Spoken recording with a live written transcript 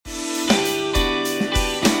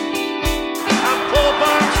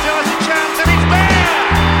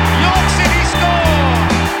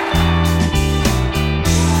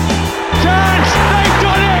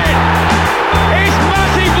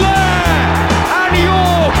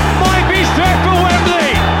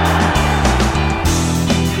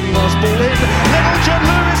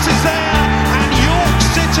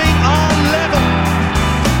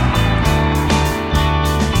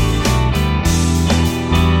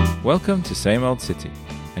Welcome to Same Old City,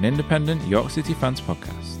 an independent York City fans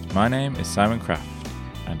podcast. My name is Simon Kraft,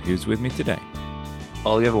 and who's with me today?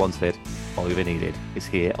 All you ever wanted, all you ever needed is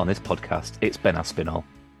here on this podcast. It's Ben Aspinall.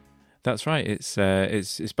 That's right. It's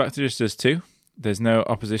back to just us two. There's no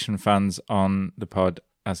opposition fans on the pod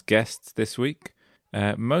as guests this week,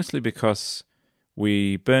 mostly because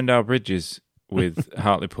we burned our bridges with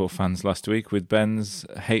Hartlepool fans last week with Ben's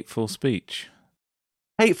hateful speech.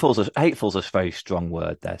 Hateful's a very strong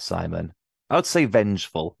word there, Simon. I would say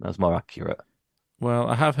vengeful. That's more accurate. Well,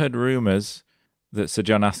 I have heard rumours that Sir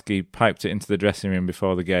John Askey piped it into the dressing room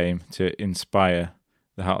before the game to inspire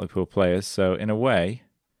the Hartlepool players. So, in a way,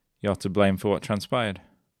 you're to blame for what transpired.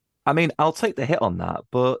 I mean, I'll take the hit on that,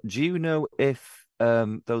 but do you know if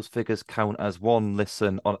those figures count as one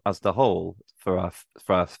listen as the whole for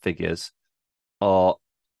our figures, or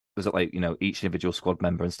was it like, each individual squad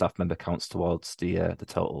member and staff member counts towards the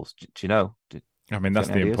totals? Do you know? I mean, that's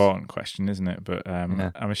the important question, isn't it? But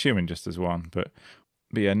yeah. I'm assuming just as one. But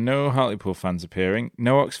yeah, no Hartlepool fans appearing.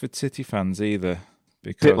 No Oxford City fans either.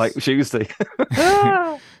 Because... Bit like Tuesday.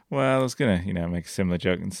 Well, I was going to, make a similar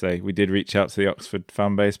joke and say we did reach out to the Oxford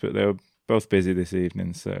fan base, but they were both busy this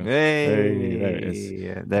evening. So hey, there it is.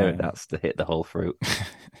 Yeah, that's to hit the whole fruit.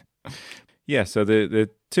 Yeah, so the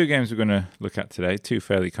two games we're going to look at today, two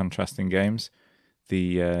fairly contrasting games.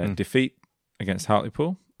 The defeat against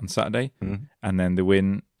Hartlepool on Saturday, and then the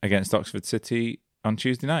win against Oxford City on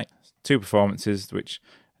Tuesday night. Two performances which,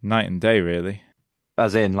 night and day, really.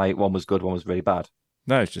 As in, like, one was good, one was really bad?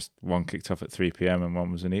 No, it's just one kicked off at 3 p.m. and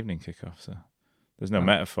one was an evening kickoff. So there's no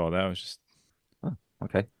metaphor there. It was just... Oh,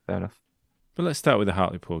 okay, fair enough. But let's start with the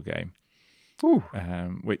Hartlepool game,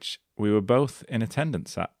 which we were both in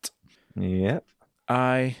attendance at. Yep.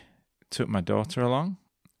 I took my daughter along,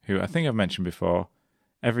 who I think I've mentioned before.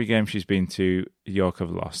 Every game she's been to, York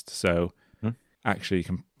have lost. So actually, you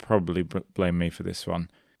can probably blame me for this one.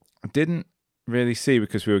 I didn't really see,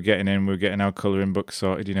 because we were getting our colouring book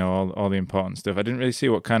sorted, all the important stuff. I didn't really see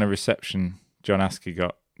what kind of reception John Askey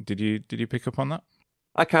got. Did you pick up on that?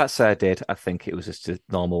 I can't say I did. I think it was just a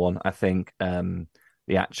normal one. I think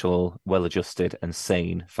the actual well-adjusted and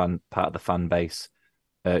sane part of the fan base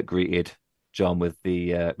greeted John with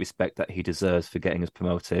the respect that he deserves for getting us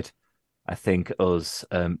promoted. I think us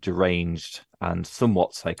deranged and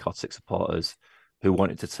somewhat psychotic supporters who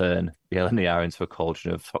wanted to turn the LNER into a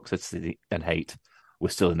cauldron of toxicity and hate were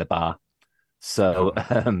still in the bar. So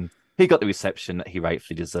he got the reception that he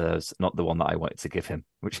rightfully deserves, not the one that I wanted to give him,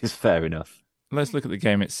 which is fair enough. Let's look at the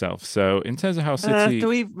game itself. So in terms of how City... do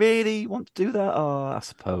we really want to do that? Oh, I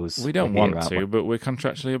suppose. We don't want to, but we're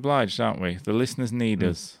contractually obliged, aren't we? The listeners need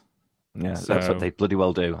us. Yeah, so... That's what they bloody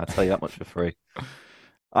well do. I'll tell you that much for free.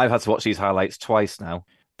 I've had to watch these highlights twice now.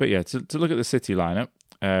 But yeah, to look at the City lineup,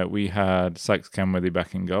 we had Sykes Kenworthy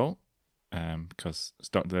back in goal, because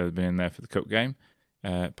Stockdale had been in there for the cup game.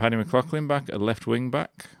 Paddy McLaughlin back at left wing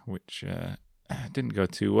back, which didn't go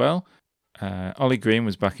too well. Ollie Green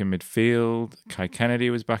was back in midfield. Kai Kennedy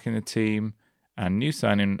was back in the team, and new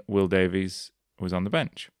signing Will Davies was on the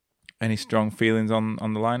bench. Any strong feelings on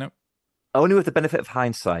the lineup? Only with the benefit of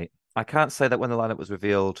hindsight. I can't say that when the lineup was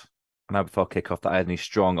revealed an hour before kickoff that I had any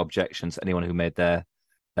strong objections to anyone who made their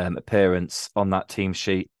appearance on that team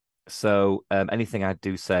sheet. So anything I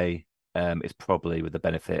do say is probably with the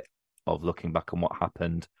benefit of looking back on what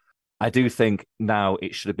happened. I do think now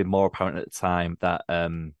it should have been more apparent at the time that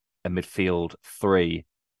a midfield three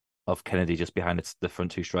of Kennedy just behind the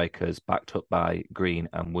front two strikers, backed up by Green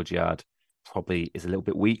and Woodyard, probably is a little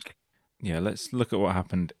bit weak. Yeah, let's look at what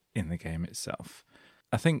happened in the game itself.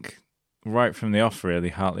 I think right from the off, really,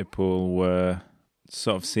 Hartlepool were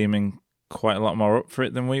sort of seeming quite a lot more up for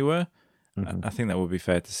it than we were. I think that would be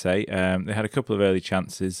fair to say. They had a couple of early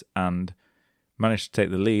chances and managed to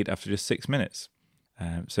take the lead after just 6 minutes.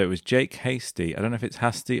 So it was Jake Hasty. I don't know if it's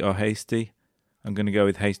Hasty or Hasty. I'm going to go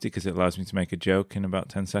with Hasty because it allows me to make a joke in about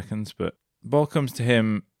 10 seconds. But ball comes to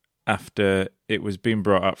him after it was being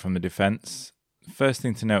brought up from the defence. First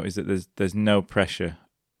thing to note is that there's no pressure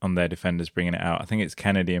on their defenders bringing it out. I think it's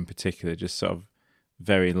Kennedy in particular, just sort of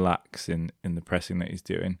very lax in the pressing that he's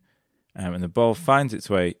doing. And the ball finds its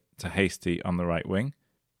way to Hasty on the right wing,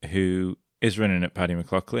 who is running at Paddy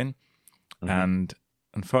McLaughlin. And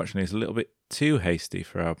unfortunately, it's a little bit too hasty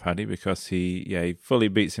for our Paddy because he fully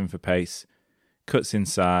beats him for pace, cuts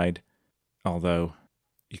inside, although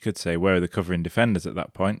you could say, where are the covering defenders at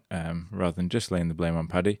that point, rather than just laying the blame on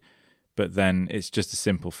Paddy. But then it's just a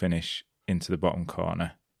simple finish into the bottom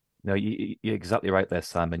corner. No, you're exactly right there,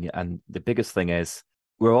 Simon. And the biggest thing is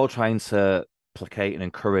we're all trying to placate and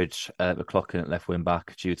encourage McLaughlin at left wing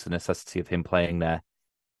back due to the necessity of him playing there.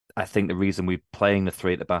 I think the reason we're playing the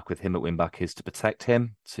three at the back with him at wing back is to protect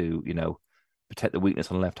him, to, protect the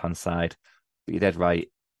weakness on the left hand side. But you're dead right.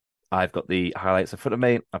 I've got the highlights in front of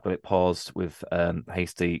me. I've got it paused with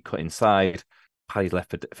Hasty cut inside. Paddy's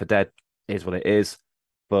left for dead. Is what it is.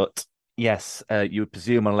 But yes, you would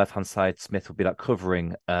presume on the left hand side, Smith would be that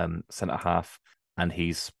covering centre half, and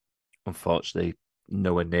he's unfortunately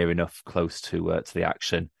nowhere near enough close to the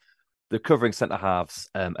action. The covering centre halves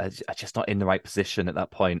are just not in the right position at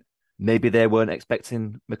that point. Maybe they weren't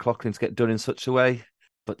expecting McLaughlin to get done in such a way,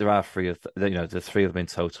 but there are three of the three of them in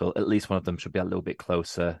total. At least one of them should be a little bit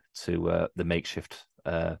closer to the makeshift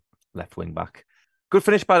left wing back. Good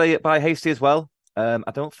finish by Hasty as well.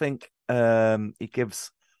 I don't think he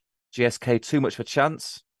gives GSK too much of a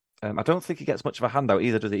chance. I don't think he gets much of a handout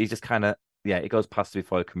either, does he? He just kind of he goes past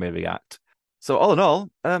before he can really react. So all in all,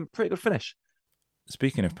 pretty good finish.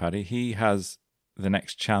 Speaking of Paddy, he has the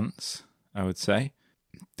next chance, I would say.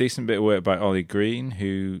 Decent bit of work by Ollie Green,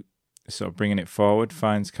 who sort of bringing it forward,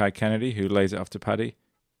 finds Kai Kennedy, who lays it off to Paddy,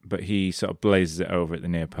 but he sort of blazes it over at the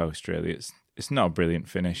near post, really. It's not a brilliant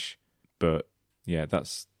finish, but yeah,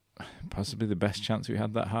 that's possibly the best chance we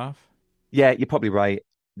had that half. Yeah, you're probably right.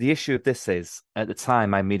 The issue of this is, at the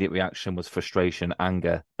time, my immediate reaction was frustration,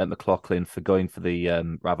 anger at McLaughlin for going for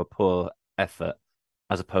the rather poor effort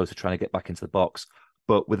as opposed to trying to get back into the box.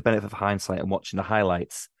 But with the benefit of hindsight and watching the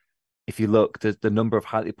highlights, if you look, the number of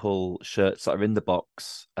Hartlepool shirts that are in the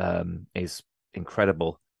box is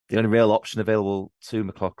incredible. The only real option available to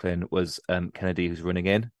McLaughlin was Kennedy, who's running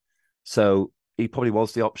in. So he probably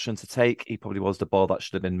was the option to take. He probably was the ball that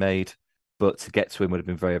should have been made. But to get to him would have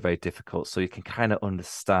been very, very difficult. So you can kind of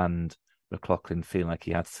understand McLaughlin feeling like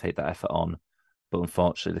he had to take that effort on. But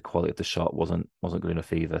unfortunately, the quality of the shot wasn't good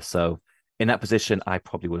enough either. So in that position, I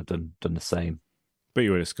probably would have done the same. But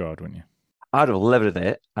you would have scored, wouldn't you? I'd have levered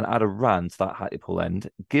it and I'd have ran to that Hartlepool end,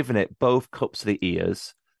 given it both cups to the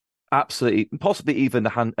ears, absolutely, possibly even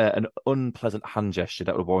an unpleasant hand gesture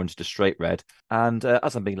that would have warranted a straight red. And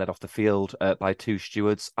as I'm being led off the field by two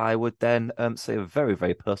stewards, I would then say a very,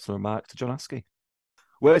 very personal remark to John Askey.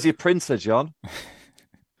 Where's your printer, John?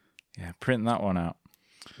 Yeah, print that one out.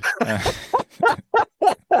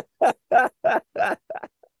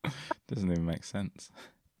 Doesn't even make sense.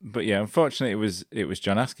 But yeah, unfortunately, it was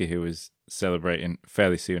John Askey who was celebrating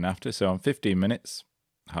fairly soon after. So on 15 minutes,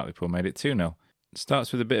 Hartlepool made it 2-0.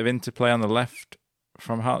 Starts with a bit of interplay on the left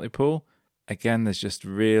from Hartlepool. Again, there's just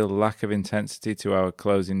real lack of intensity to our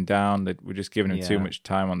closing down. That we're just giving him too much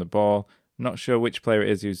time on the ball. Not sure which player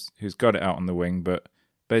it is who's got it out on the wing, but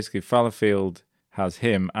basically Fallowfield has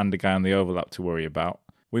him and a guy on the overlap to worry about.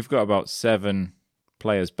 We've got about 7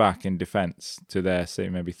 players back in defence to their, say,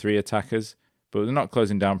 maybe 3 attackers, but they're not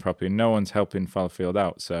closing down properly. No one's helping Fallowfield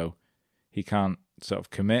out, so he can't sort of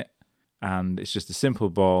commit. And it's just a simple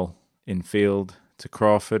ball in field to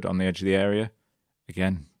Crawford on the edge of the area.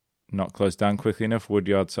 Again, not closed down quickly enough.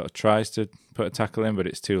 Woodyard sort of tries to put a tackle in, but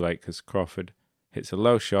it's too late because Crawford hits a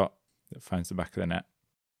low shot that finds the back of the net.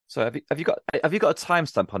 So have you got a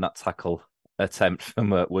timestamp on that tackle attempt from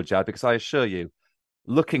Woodyard? Because I assure you,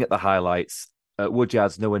 looking at the highlights,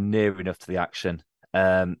 Woodyard's nowhere near enough to the action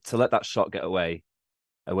to let that shot get away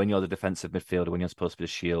when you're the defensive midfielder, when you're supposed to be the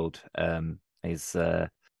shield, is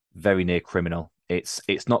very near criminal.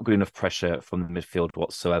 It's not good enough pressure from the midfield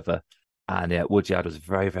whatsoever. And Woodyard was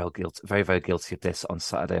very, very guilty of this on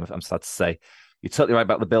Saturday. I'm sad to say. You're totally right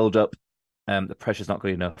about the build-up. The pressure's not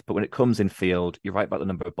good enough. But when it comes in field, you're right about the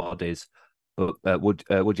number of bodies. But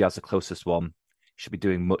Woodyard's the closest one. He should be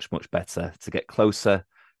doing much, much better to get closer,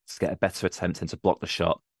 to get a better attempt and to block the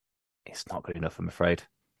shot. It's not good enough, I'm afraid.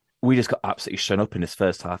 We just got absolutely shown up in this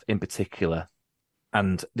first half in particular.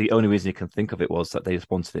 And the only reason you can think of it was that they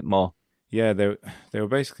just wanted it more. Yeah, they were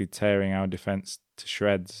basically tearing our defence to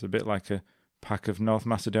shreds, a bit like a pack of North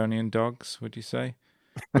Macedonian dogs, would you say,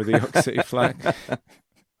 with the York City flag?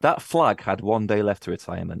 That flag had 1 day left to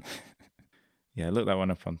retirement. Yeah, look that one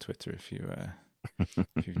up on Twitter if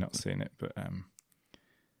you've not seen it. But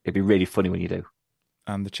it'd be really funny when you do.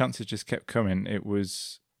 And the chances just kept coming. It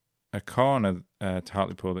was a corner to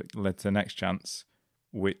Hartlepool that led to the next chance,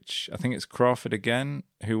 which I think it's Crawford again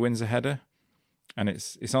who wins a header. And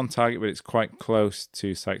it's on target, but it's quite close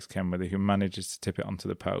to Sykes Kenworthy, who manages to tip it onto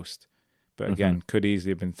the post. But again, could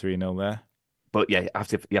easily have been 3-0 there. But yeah, you have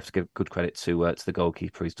to give good credit to the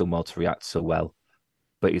goalkeeper. He's done well to react so well.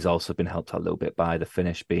 But he's also been helped out a little bit by the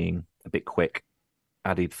finish being a bit quick.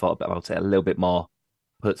 Had he thought about it a little bit more,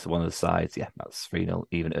 put it to one of the sides, yeah, that's 3-0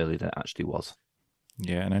 even earlier than it actually was.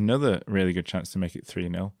 Yeah, and another really good chance to make it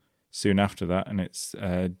 3-0 soon after that. And it's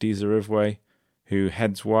Dizaruvwe, who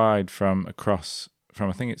heads wide from across from,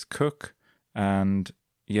 I think it's Cook, and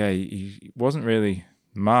Yeah, he wasn't really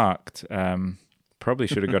marked. Probably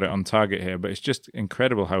should have got it on target here, but it's just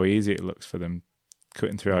incredible how easy it looks for them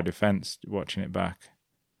cutting through our defence, watching it back.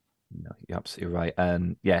 No, you're absolutely right.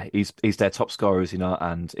 And yeah, he's their top scorer, is he not?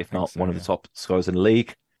 And if I think not, so, one of the yeah. top scorers in the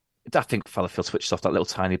league. I think Fallowfield switched off that little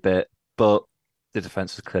tiny bit, but the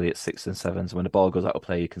defence was clearly at 6 and 7s. When the ball goes out of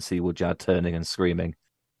play, you can see Woodyard turning and screaming.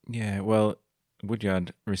 Yeah, well,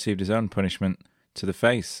 Woodyard received his own punishment to the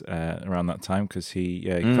face around that time because he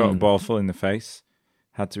caught a ball full in the face,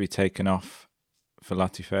 had to be taken off for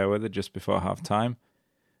Lati Fairweather just before half time.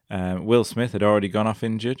 Will Smith had already gone off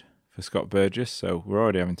injured for Scott Burgess, so we're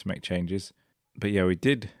already having to make changes. But yeah, we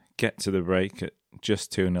did get to the break at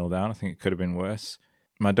just 2-0 down. I think it could have been worse.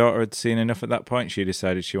 My daughter had seen enough at that point. She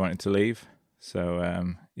decided she wanted to leave.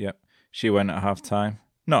 So, she went at half time.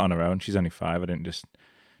 Not on her own. She's only 5. I didn't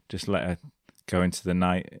just let her go into the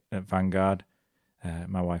night at Vanguard.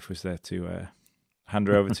 My wife was there to hand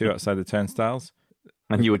her over to outside the turnstiles.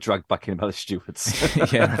 And you were dragged back in by the stewards.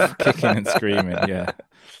 Yeah, kicking and screaming. Yeah, I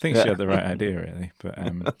think she had the right idea, really.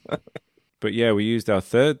 But yeah, we used our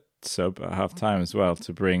third sub at half time as well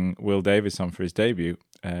to bring Will Davies on for his debut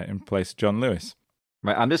in place of John Lewis.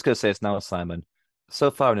 Right, I'm just going to say this now, Simon. So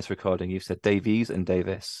far in this recording, you've said Davies and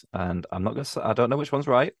Davis, and I'm not going to say, I don't know which one's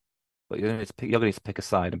right, but you're going to need to pick a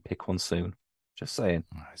side and pick one soon. Just saying.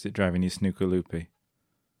 Is it driving you snooker loopy?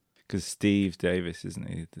 Because Steve Davis, isn't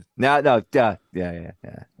he? No, yeah.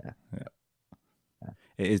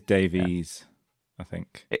 It is Davies, I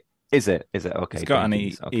think. Is it? Okay. It's got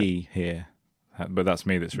Davies, an okay. E here, but that's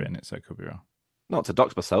me that's written it, so it could be wrong. Not to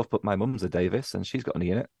dox myself, but my mum's a Davis, and she's got an E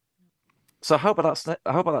in it. So how about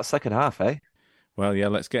that second half, eh? Well, yeah,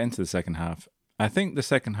 let's get into the second half. I think the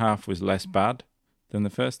second half was less bad than the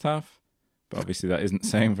first half, but obviously that isn't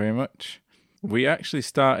saying very much. We actually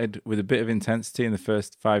started with a bit of intensity in the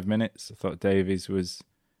first 5 minutes. I thought Davies.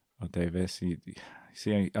 You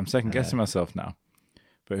see, I'm second guessing myself now.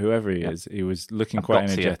 But whoever he is, he was looking quite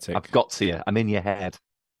energetic. I've got to you. I'm in your head.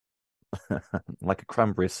 Like a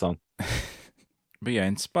Cranberries song. But yeah,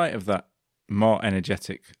 in spite of that more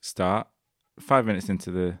energetic start, 5 minutes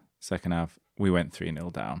into the second half, we went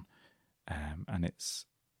 3-0 down. And it's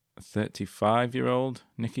 35-year-old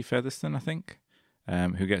Nicky Featherstone, I think,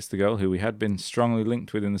 who gets the goal, who we had been strongly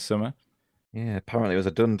linked with in the summer. Yeah, apparently it was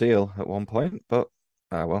a done deal at one point, but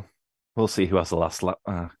well, we'll see who has the last lap.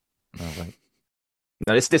 Right.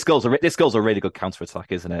 No, this goal's a really good counter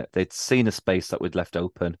attack, isn't it? They'd seen a space that we'd left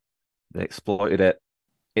open, they exploited it.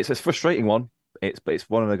 It's a frustrating one. But it's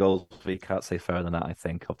one of the goals we can't say fairer than that, I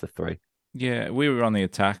think, of the 3. Yeah, we were on the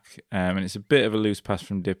attack, and it's a bit of a loose pass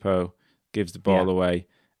from Dippo, gives the ball away.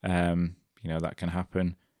 That can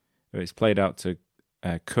happen. It's played out to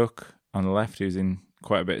Cook on the left, who's in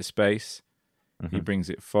quite a bit of space. Mm-hmm. He brings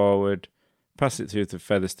it forward, passes it through to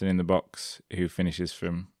Featherstone in the box, who finishes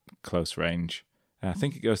from close range. I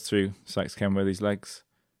think it goes through Sykes Kenworthy's legs.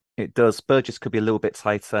 It does. Burgess could be a little bit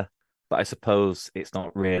tighter, but I suppose it's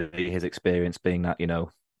not really his experience being that,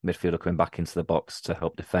 midfielder coming back into the box to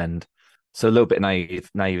help defend. So a little bit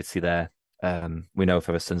naivety there. We know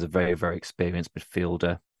Featherstone's a very, very experienced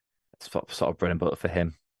midfielder. It's sort of bread and butter for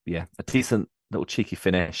him. Yeah, a decent little cheeky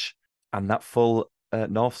finish. And that full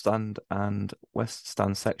north stand and west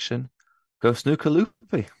stand section. Go snooker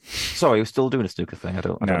loopy. Sorry, we're still doing a snooker thing. I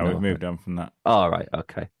don't know. We've moved on from that. All right,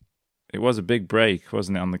 okay. It was a big break,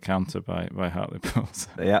 wasn't it, on the counter by Hartlepool?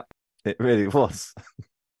 Yeah, it really was.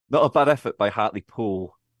 Not a bad effort by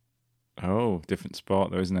Hartlepool. Oh, different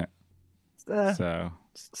sport though, isn't it? So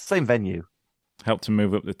same venue. Helped to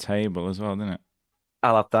move up the table as well, didn't it?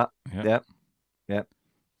 I'll have that. Yeah.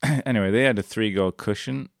 Anyway, they had a 3-goal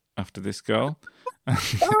cushion after this goal.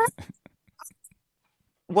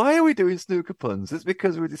 Why are we doing snooker puns? It's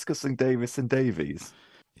because we're discussing Davis and Davies.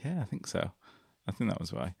 Yeah, I think so. I think that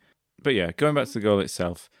was why. But yeah, going back to the goal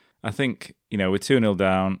itself, I think, we're 2-0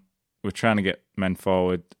 down. We're trying to get men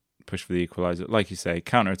forward, push for the equaliser. Like you say,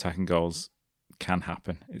 counter-attacking goals can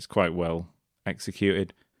happen. It's quite well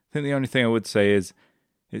executed. I think the only thing I would say is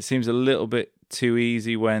it seems a little bit too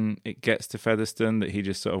easy when it gets to Featherstone that he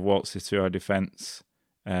just sort of waltzes through our defence,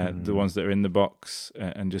 the ones that are in the box,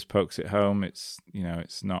 and just pokes it home. It's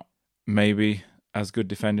not maybe as good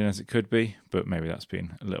defending as it could be, but maybe that's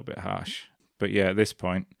been a little bit harsh. But yeah, at this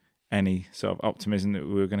point, any sort of optimism that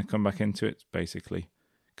we were going to come back into it's basically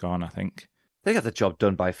gone, I think. They got the job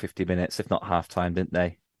done by 50 minutes, if not half-time, didn't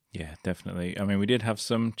they? Yeah, definitely. I mean, we did have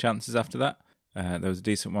some chances after that. There was a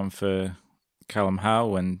decent one for Callum Howe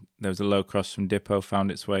when there was a low cross from Dippo, found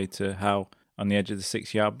its way to Howe on the edge of the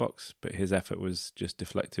 6-yard box, but his effort was just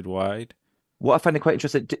deflected wide. What I find quite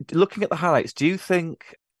interesting, looking at the highlights, do you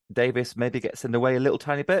think Davies maybe gets in the way a little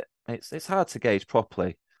tiny bit. It's hard to gauge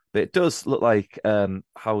properly, but it does look like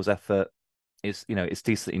Howe's effort is, it's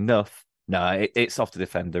decent enough. No, it's off the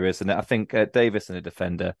defender, isn't it? I think Davis and the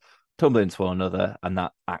defender tumble into one another, and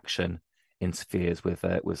that action interferes with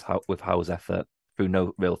Howe's effort through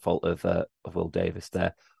no real fault of Will Davis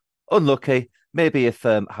there. Unlucky. Maybe if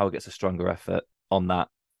Howe gets a stronger effort on that,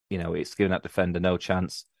 it's giving that defender no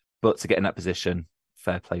chance. But to get in that position,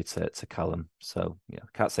 fair play to Callum. So,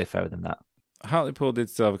 can't say fairer than that. Hartlepool did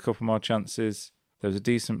still have a couple more chances. There was a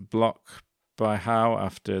decent block by Howe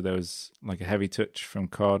after there was like a heavy touch from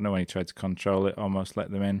Cordner when he tried to control it, almost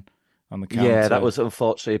let them in on the counter. Yeah, that was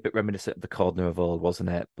unfortunately a bit reminiscent of the Cordner of old, wasn't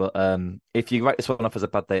it? But if you write this one off as a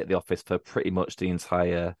bad day at the office for pretty much the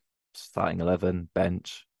entire starting 11,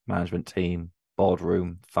 bench, management team,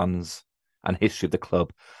 boardroom, fans, and history of the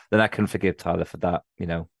club, then I can forgive Tyler for that.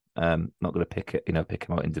 Not going to pick him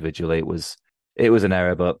out individually. It was an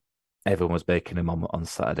error, but everyone was baking him on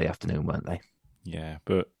Saturday afternoon, weren't they? Yeah,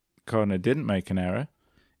 but Cordner didn't make an error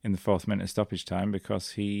in the 4th minute of stoppage time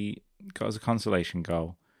because he got us a consolation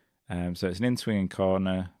goal. So it's an in-swinging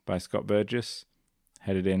corner by Scott Burgess,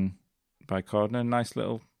 headed in by Cordner. Nice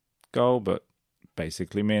little goal, but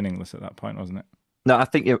basically meaningless at that point, wasn't it? No, I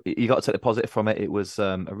think you got to take the positive from it. It was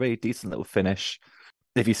a really decent little finish.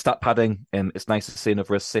 If you stat padding, it's nice to see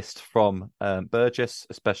another assist from Burgess,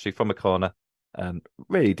 especially from a corner.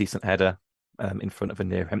 Really decent header in front of a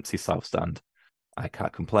near empty south stand. I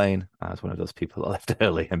can't complain. I was one of those people that left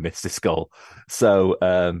early and missed this goal. So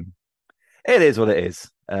it is what it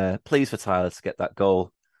is. Pleased for Tyler to get that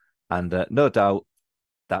goal. And no doubt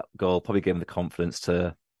that goal probably gave him the confidence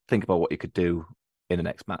to think about what he could do in the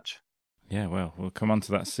next match. Yeah, well, we'll come on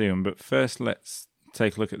to that soon. But first, let's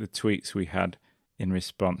take a look at the tweets we had in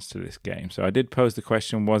response to this game. So I did pose the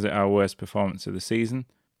question, was it our worst performance of the season?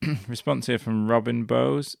 Response here from Robin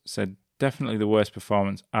Bowes said, definitely the worst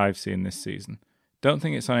performance I've seen this season. Don't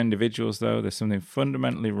think it's on individuals, though. There's something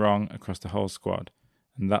fundamentally wrong across the whole squad,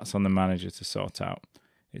 and that's on the manager to sort out.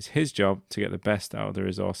 It's his job to get the best out of the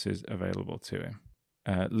resources available to him.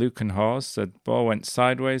 Luke and Hawes said, ball went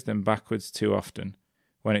sideways, then backwards too often.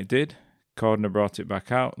 When it did, Cordner brought it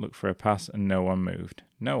back out, looked for a pass, and no one moved.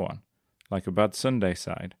 No one. Like a bad Sunday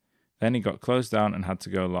side. Then he got closed down and had to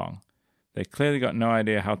go long. They clearly got no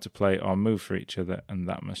idea how to play or move for each other, and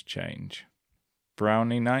that must change.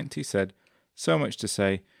 Brownie90 said, so much to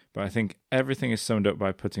say, but I think everything is summed up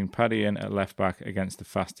by putting Paddy in at left back against the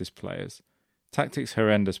fastest players. Tactics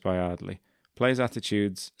horrendous by Ardley. Players'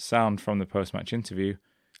 attitudes sound from the post-match interview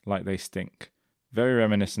like they stink. Very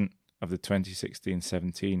reminiscent of the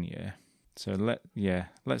 2016-17 year. So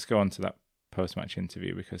let's go on to that post-match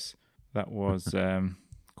interview because that was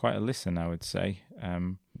quite a listen, I would say.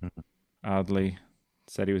 Ardley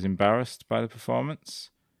said he was embarrassed by the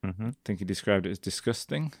performance. I think he described it as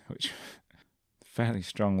disgusting, which fairly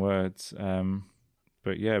strong words.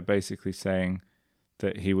 But yeah, basically saying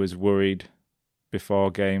that he was worried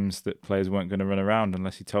before games that players weren't going to run around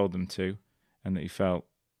unless he told them to, and that he felt,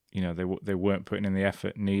 they weren't putting in the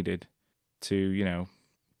effort needed to,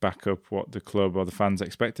 back up what the club or the fans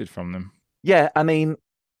expected from them. Yeah, I mean,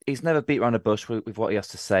 he's never beat around the bush with what he has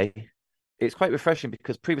to say. It's quite refreshing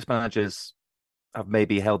because previous managers have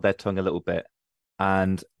maybe held their tongue a little bit,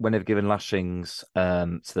 and when they've given lashings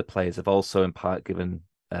to the players, have also in part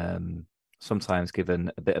sometimes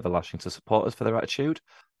given a bit of a lashing to supporters for their attitude.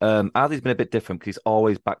 Ardley's been a bit different because he's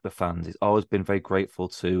always backed the fans. He's always been very grateful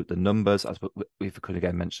to the numbers, as we could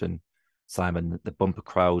again mention, Simon, the bumper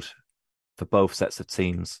crowd for both sets of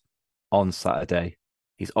teams on Saturday.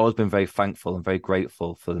 He's always been very thankful and very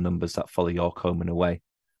grateful for the numbers that follow York home and away.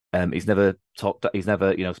 He's never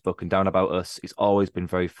spoken down about us. He's always been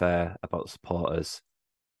very fair about the supporters,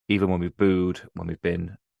 even when we've booed, when we've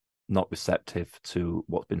been not receptive to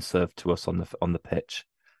what's been served to us on the pitch.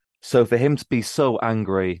 So for him to be so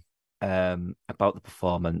angry about the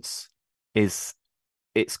performance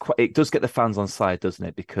it does get the fans on side, doesn't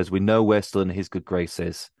it? Because we know we're still in his good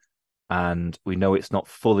graces, and we know it's not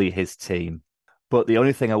fully his team. But the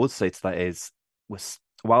only thing I would say to that is,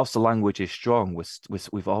 whilst the language is strong,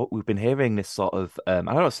 we've been hearing this sort of I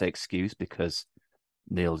don't want to say excuse because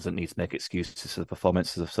Neil doesn't need to make excuses for the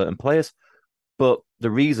performances of certain players, but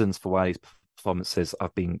the reasons for why these performances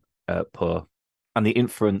have been poor, and the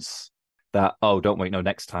inference that, don't wait, no,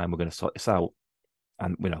 next time we're going to sort this out.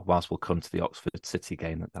 And whilst we'll come to the Oxford City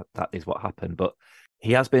game, that is what happened. But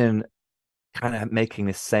he has been kind of making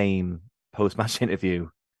this same post-match interview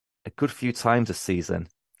a good few times this season.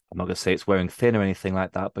 I'm not going to say it's wearing thin or anything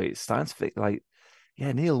like that, but it's starting to feel like,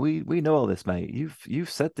 yeah, Neil, we know all this, mate. You've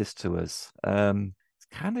said this to us. It's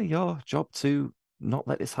kind of your job to not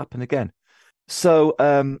let this happen again. So,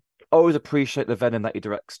 always appreciate the venom that he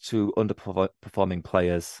directs to underperforming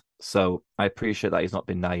players. So I appreciate that he's not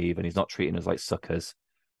been naive and he's not treating us like suckers.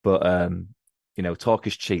 But talk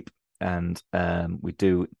is cheap, and we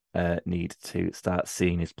do need to start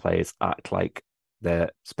seeing his players act like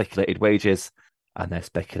their speculated wages and their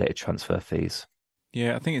speculated transfer fees.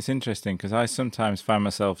 Yeah, I think it's interesting because I sometimes find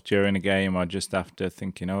myself during a game or just after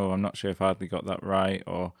thinking, oh, I'm not sure if Hardley got that right,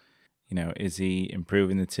 or, is he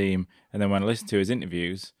improving the team? And then when I listen to his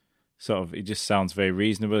interviews, sort of, he just sounds very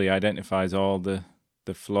reasonable. He identifies all the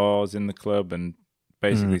flaws in the club and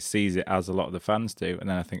basically sees it as a lot of the fans do. And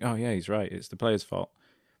then I think, oh, yeah, he's right. It's the players' fault.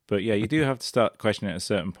 But yeah, you do have to start questioning at a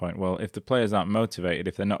certain point. Well, if the players aren't motivated,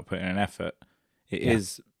 if they're not putting an effort, it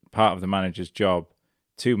is part of the manager's job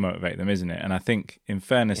to motivate them, isn't it? And I think, in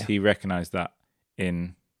fairness, he recognised that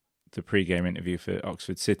in the pre-game interview for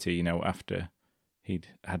Oxford City, after he'd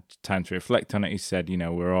had time to reflect on it, he said,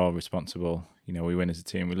 we're all responsible. We win as a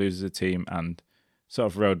team, we lose as a team, and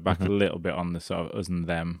sort of rode back a little bit on the sort of us and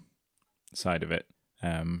them side of it.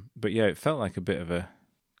 But yeah, it felt like a bit of a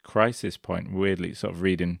crisis point, weirdly, sort of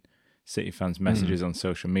reading City fans' messages on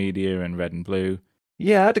social media and red and blue.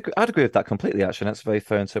 Yeah, I'd agree with that completely, actually. That's a very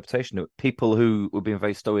fair interpretation. People who were being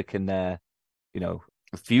very stoic in their,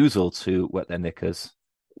 refusal to wet their knickers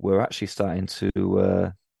were actually starting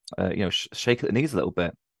to, shake at the knees a little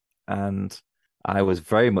bit. And I was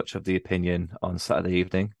very much of the opinion on Saturday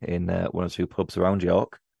evening in one or two pubs around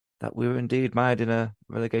York that we were indeed mired in a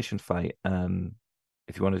relegation fight.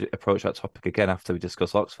 If you want to approach that topic again after we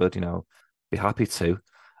discuss Oxford, be happy to.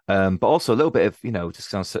 But also a little bit of, just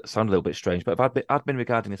sound a little bit strange, but admin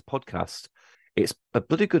regarding this podcast, it's a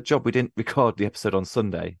bloody good job we didn't record the episode on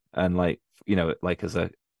Sunday and like as a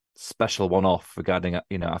special one-off regarding,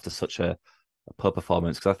 after such a poor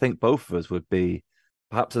performance, because I think both of us would be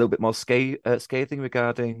perhaps a little bit more scathing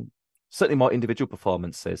regarding certainly more individual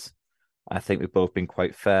performances. I think we've both been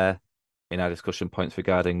quite fair in our discussion points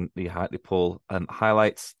regarding the Hartlepool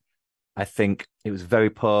highlights. I think it was very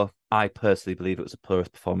poor. I personally believe it was the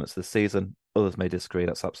poorest performance of the season. Others may disagree.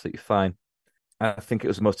 That's absolutely fine. I think it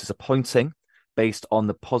was the most disappointing based on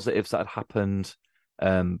the positives that had happened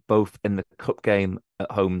both in the cup game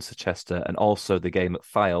at home to Chester and also the game at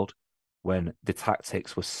Fylde when the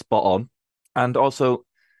tactics were spot on. And also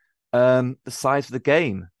the size of the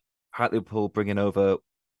game. Hartlepool bringing over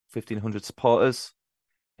 1,500 supporters.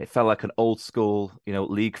 It felt like an old school,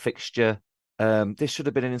 league fixture. This should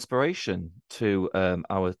have been an inspiration to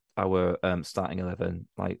our starting 11.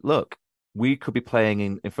 Like, look, we could be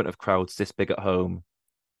playing in front of crowds this big at home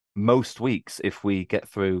most weeks if we get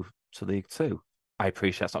through to League Two. I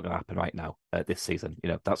appreciate that's not going to happen right now this season.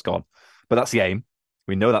 That's gone. But that's the aim.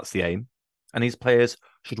 We know that's the aim. And these players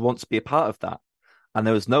should want to be a part of that. And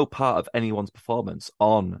there was no part of anyone's performance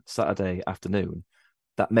on Saturday afternoon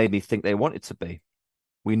that made me think they wanted to be.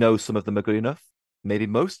 We know some of them are good enough. Maybe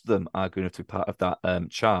most of them are good enough to be part of that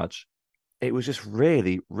charge. It was just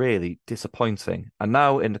really, really disappointing. And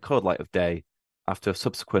now, in the cold light of day, after a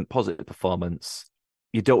subsequent positive performance,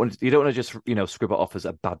 you don't want to just scrub it off as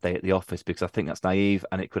a bad day at the office, because I think that's naive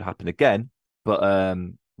and it could happen again. But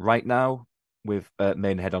right now, with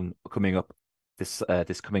Maidenhead on coming up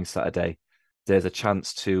this coming Saturday, there's a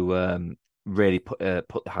chance to really put the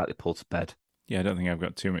Hartlepool to bed. Yeah, I don't think I've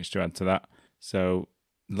got too much to add to that. So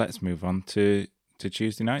let's move on to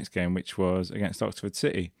Tuesday night's game, which was against Oxford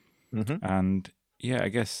City. Mm-hmm. And yeah, I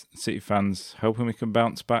guess City fans hoping we can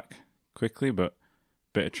bounce back quickly, but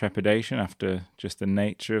a bit of trepidation after just the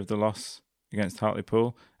nature of the loss against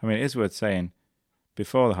Hartlepool. I mean, it is worth saying,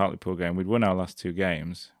 before the Hartlepool game, we'd won our last two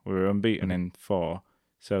games. We were unbeaten in 4.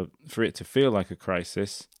 So for it to feel like a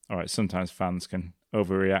crisis, all right, sometimes fans can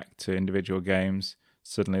overreact to individual games.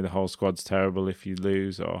 Suddenly the whole squad's terrible if you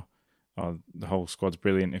lose, or the whole squad's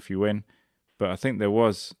brilliant if you win. But I think there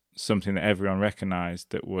was something that everyone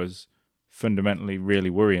recognised that was fundamentally really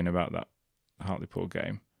worrying about that Hartlepool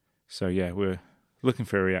game. So yeah, we're looking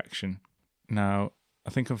for a reaction. Now,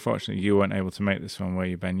 I think unfortunately you weren't able to make this one, were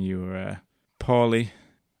you, Ben? You were poorly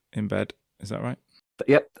in bed. Is that right?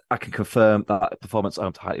 Yep, I can confirm that performance at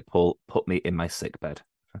home to Hartlepool put me in my sick bed.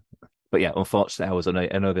 But yeah, unfortunately, I was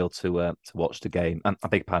unable to watch the game. And I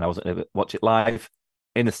beg your pardon, I wasn't able to watch it live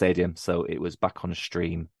in the stadium, so it was back on a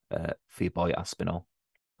stream for your boy Aspinall.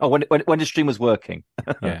 Oh, when the stream was working.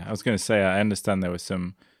 Yeah, I was going to say, I understand there were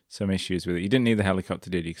some issues with it. You didn't need the helicopter,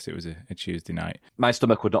 did you? Because it was a Tuesday night. My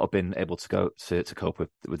stomach would not have been able to go to cope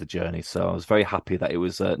with the journey, so I was very happy that it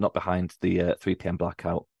was not behind the 3 p.m.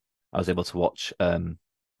 blackout. I was able to watch on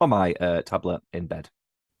my tablet in bed.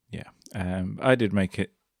 Yeah, I did make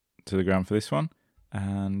it to the ground for this one,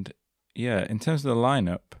 and Yeah, in terms of the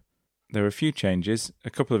lineup, there were a few changes, a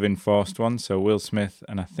couple of enforced ones. So Will Smith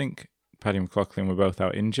and I think Paddy McLaughlin were both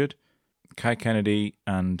out injured. Kai Kennedy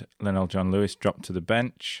and Lionel John Lewis dropped to the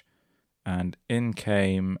bench, and in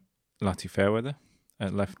came Lottie Fairweather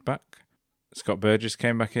at left back. Scott Burgess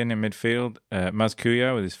came back in midfield. Maz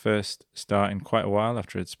Kuya with his first start in quite a while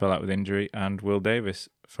after he'd spell out with injury, and Will Davies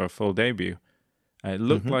for a full debut. It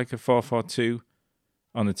looked like a 4-4-2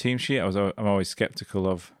 on the team sheet. I'm always sceptical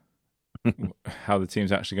of how the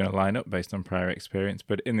team's actually going to line up based on prior experience,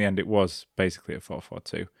 but in the end it was basically a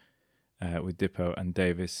 4-4-2 with Dippo and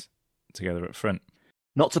Davies together up front.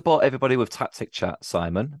 Not to bore everybody with tactic chat,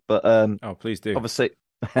 Simon, but oh, please do. Obviously,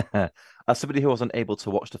 as somebody who wasn't able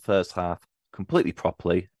to watch the first half completely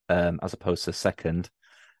properly, as opposed to the second,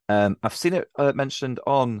 I've seen it mentioned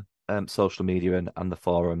on social media and the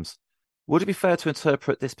forums. Would it be fair to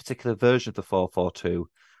interpret this particular version of the 4-4-2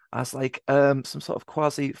 as like some sort of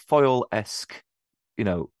quasi foil-esque,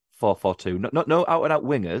 4-4-2? No out and out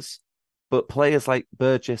wingers, but players like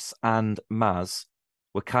Burgess and Maz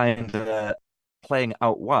were kind of playing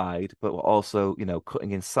out wide, but were also,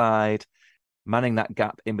 cutting inside, manning that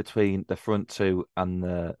gap in between the front two and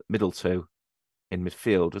the middle two in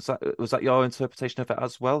midfield. Was that your interpretation of it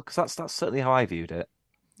as well? Because that's certainly how I viewed it.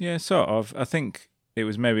 Yeah, sort of. I think it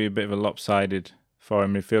was maybe a bit of a lopsided for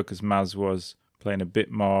in midfield because Maz was playing a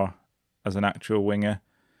bit more as an actual winger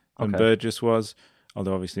than Burgess was.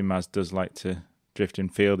 Although obviously Maz does like to drift in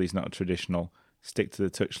field. He's not a traditional stick to the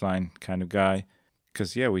touchline kind of guy.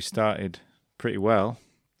 Because, yeah, we started pretty well.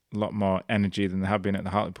 A lot more energy than there had been at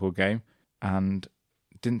the Hartlepool game. And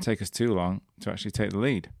it didn't take us too long to actually take the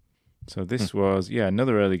lead. So this was,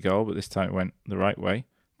 another early goal, but this time it went the right way.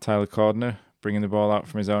 Tyler Cordner bringing the ball out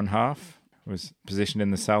from his own half, was positioned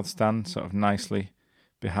in the south stand sort of nicely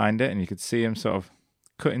behind it, and you could see him sort of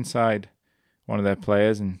cut inside one of their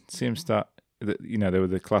players and see him start, there were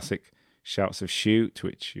the classic shouts of shoot,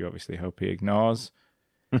 which you obviously hope he ignores,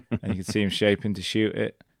 and you could see him shaping to shoot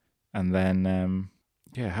it. And then,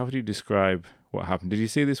 how would you describe what happened? Did you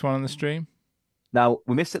see this one on the stream? Now,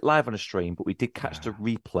 we missed it live on a stream, but we did catch the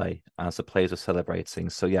replay as the players were celebrating.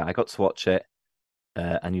 So, yeah, I got to watch it,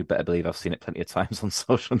 and you better believe I've seen it plenty of times on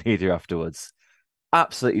social media afterwards.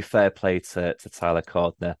 Absolutely fair play to Tyler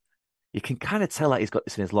Cordner. You can kind of tell that he's got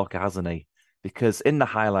this in his locker, hasn't he? Because in the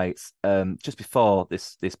highlights, just before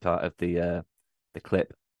this part of the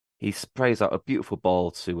clip, he sprays out a beautiful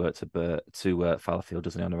ball to Fallowfield,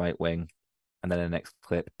 doesn't he, on the right wing? And then in the next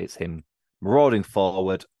clip, it's him marauding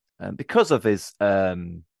forward. Because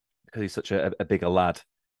he's such a bigger lad,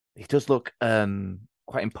 he does look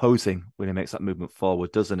quite imposing when he makes that movement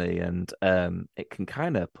forward, doesn't he? And it can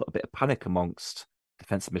kind of put a bit of panic amongst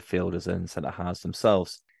defensive midfielders and centre halves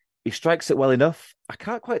themselves. He strikes it well enough. I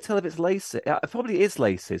can't quite tell if it's laces. It probably is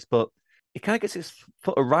laces, but he kind of gets his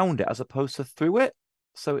foot around it as opposed to through it.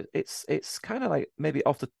 So it's kind of like maybe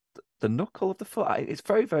off the knuckle of the foot. It's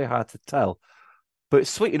very, very hard to tell. But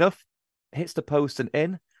it's sweet enough. Hits the post and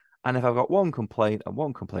in. And if I've got one complaint and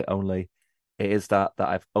one complaint only, it is that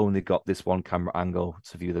I've only got this one camera angle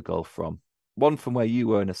to view the goal from. One from where you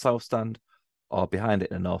were in the south stand or behind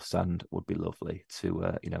it in the north stand would be lovely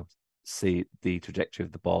to, see the trajectory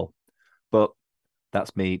of the ball. But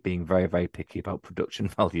that's me being very, very picky about production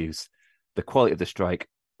values. The quality of the strike,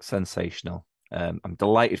 sensational. I'm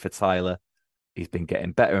delighted for Tyler. He's been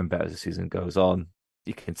getting better and better as the season goes on.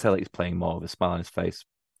 You can tell that he's playing more with a smile on his face.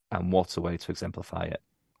 And what a way to exemplify it.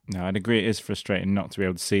 No, I'd agree. It is frustrating not to be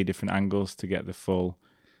able to see different angles to get the full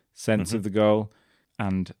sense of the goal.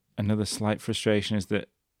 And another slight frustration is that,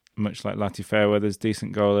 much like Lottie Fairweather's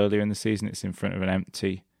decent goal earlier in the season, it's in front of an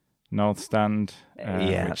empty north stand.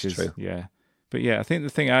 Which is true. Yeah. But yeah, I think the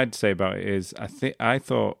thing I'd say about it is I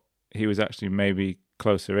thought he was actually maybe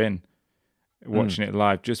closer in watching it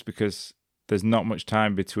live, just because there's not much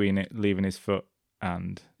time between it leaving his foot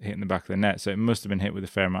and hitting the back of the net. So it must have been hit with a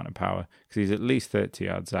fair amount of power because he's at least 30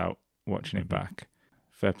 yards out watching it back.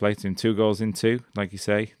 Fair play to him. 2 goals in 2, like you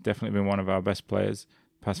say. Definitely been one of our best players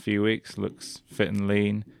past few weeks. Looks fit and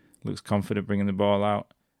lean. Looks confident bringing the ball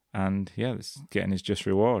out. And yeah, it's getting his just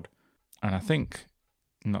reward. And I think,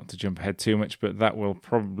 not to jump ahead too much, but that will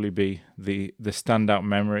probably be the standout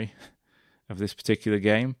memory of this particular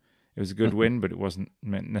game. It was a good win, but it wasn't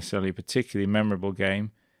necessarily a particularly memorable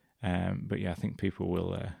game. But yeah, I think people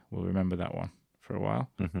will remember that one for a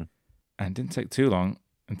while. And it didn't take too long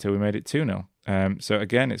until we made it 2-0. So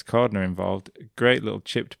again, it's Cordner involved. A great little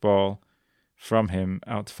chipped ball from him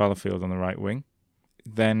out to Fallowfield on the right wing.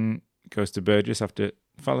 Then goes to Burgess after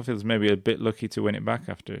Fallowfield's maybe a bit lucky to win it back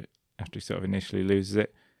after he sort of initially loses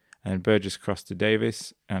it. And Burgess crossed to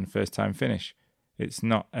Davies and first time finish. It's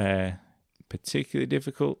not a particularly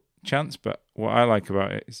difficult chance, but what I like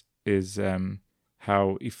about it is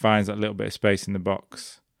how he finds that little bit of space in the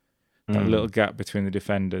box, that little gap between the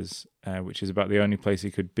defenders, which is about the only place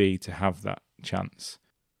he could be to have that chance.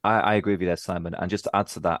 I agree with you there, Simon. And just to add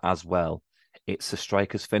to that as well, it's a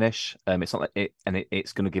striker's finish. It's not like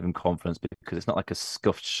it's going to give him confidence because it's not like a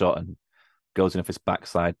scuffed shot and goes in off his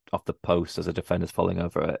backside off the post as a defender's falling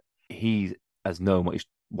over it. He has known what he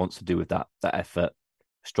wants to do with that effort.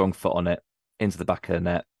 Strong foot on it into the back of the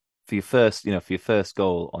net for your first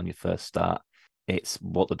goal on your first start. It's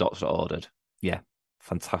what the doctor ordered. Yeah,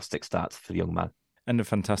 fantastic start for the young man. And a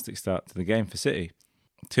fantastic start to the game for City.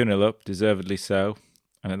 2-0 up, deservedly so.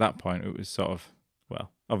 And at that point, it was sort of,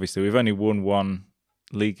 well, obviously, we've only won one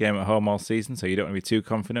league game at home all season, so you don't want to be too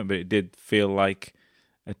confident, but it did feel like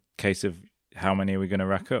a case of how many are we going to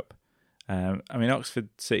rack up. I mean, Oxford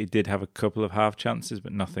City did have a couple of half chances,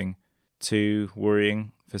 but nothing too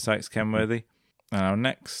worrying for Sykes Kenworthy. And our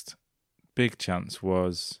next big chance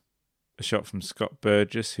was a shot from Scott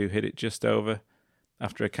Burgess, who hit it just over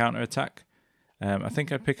after a counter-attack. I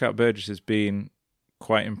think I'd pick out Burgess as being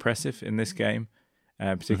quite impressive in this game,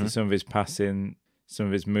 particularly some of his passing, some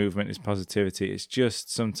of his movement, his positivity. It's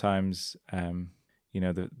just sometimes,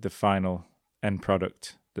 the final end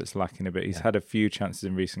product that's lacking a bit. He's had a few chances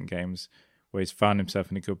in recent games where he's found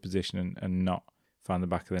himself in a good position and not found the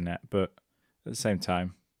back of the net. But at the same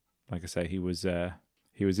time, like I say, he was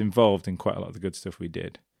involved in quite a lot of the good stuff we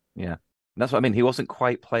did. Yeah, that's what I mean. He wasn't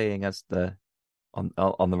quite playing as on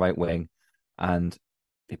the right wing, and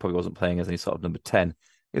he probably wasn't playing as any sort of number 10.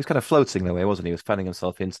 He was kind of floating the way, wasn't he? He was finding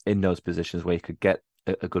himself in those positions where he could get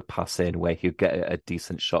a good pass in, where he could get a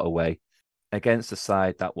decent shot away against a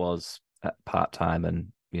side that was at part-time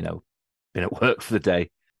and, been at work for the day.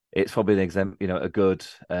 It's probably a good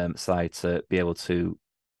side to be able to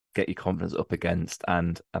get your confidence up against.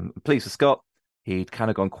 And I'm pleased with Scott. He'd kind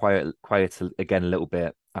of gone quiet again a little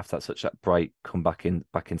bit after such a bright comeback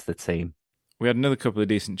back into the team. We had another couple of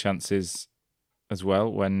decent chances as well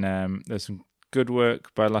when there's some good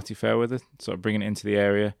work by Lati Fairweather, sort of bringing it into the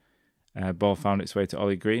area. Ball found its way to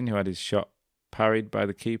Ollie Green, who had his shot parried by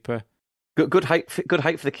the keeper. Good height for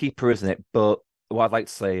the keeper, isn't it? But what I'd like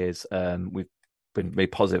to say is we've been very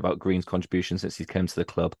positive about Green's contribution since he came to the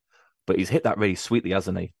club, but he's hit that really sweetly,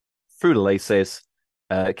 hasn't he? Through the laces,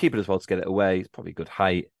 keeper as well to get it away. It's probably good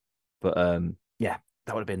height, but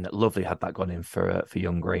that would have been lovely had that gone in for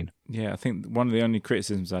young Green. Yeah, I think one of the only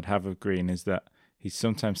criticisms I'd have of Green is that he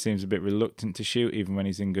sometimes seems a bit reluctant to shoot, even when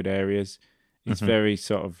he's in good areas. He's very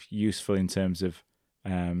sort of useful in terms of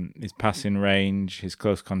his passing range, his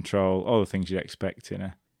close control, all the things you'd expect in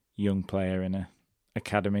a young player in a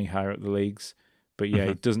academy higher up the leagues. But yeah,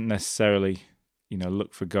 he doesn't necessarily,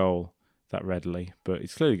 look for goal that readily. But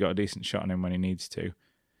he's clearly got a decent shot on him when he needs to.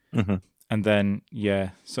 And then,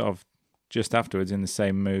 sort of just afterwards in the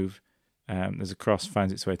same move, there's a cross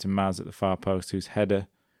finds its way to Maz at the far post, whose header.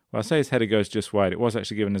 Well, I say his header goes just wide. It was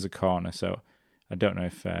actually given as a corner, so I don't know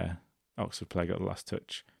if Oxford Play got the last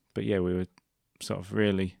touch. But yeah, we were sort of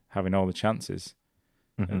really having all the chances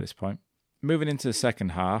at this point. Moving into the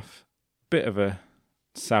second half, bit of a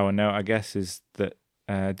sour note, I guess, is that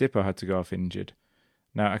Dippo had to go off injured.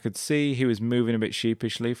 Now, I could see he was moving a bit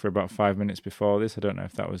sheepishly for about 5 minutes before this. I don't know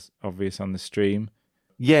if that was obvious on the stream.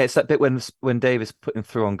 Yeah, it's that bit when Davies put him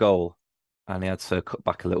through on goal and he had to cut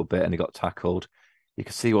back a little bit and he got tackled. You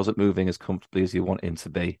could see he wasn't moving as comfortably as you want him to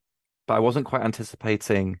be. But I wasn't quite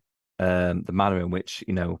anticipating the manner in which,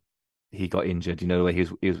 he got injured. The way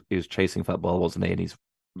he was chasing for that ball, wasn't he? And he's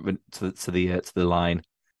to the line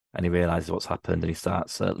and he realizes what's happened and he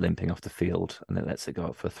starts limping off the field and then lets it go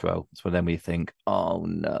out for a throw. It's when we think, oh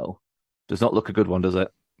no. Does not look a good one, does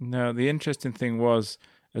it? No, the interesting thing was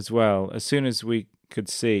as well, as soon as we could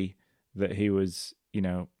see that he was,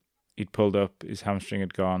 he'd pulled up, his hamstring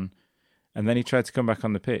had gone, and then he tried to come back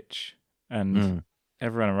on the pitch. And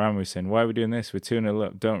everyone around me was saying, why are we doing this? We're 2-0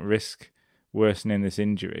 up. Don't risk worsening this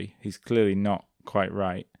injury. He's clearly not quite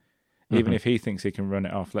right. Even if he thinks he can run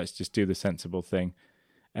it off, let's just do the sensible thing.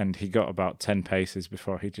 And he got about 10 paces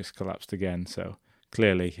before he just collapsed again. So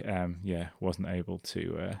clearly, wasn't able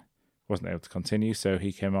to continue. So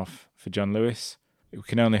he came off for John Lewis. We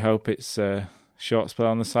can only hope it's a short spell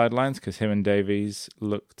on the sidelines because him and Davies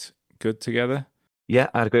looked good together. Yeah,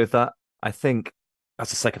 I'd agree with that. I think as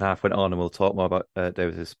the second half went on, and we'll talk more about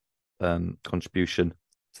Davies' contribution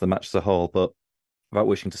to the match as a whole, but without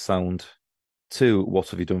wishing to sound too, what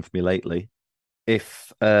have you done for me lately?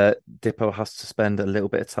 If Dippo has to spend a little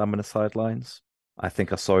bit of time on the sidelines, I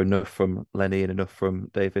think I saw enough from Lenny and enough from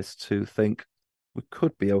Davies to think we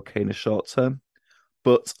could be okay in the short term.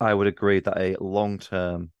 But I would agree that a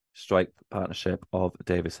long-term strike partnership of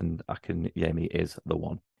Davis and Akinyemi is the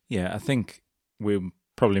one. Yeah, I think we'll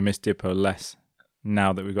probably miss Dippo less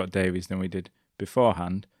now that we've got Davies than we did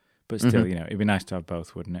beforehand. But still, it'd be nice to have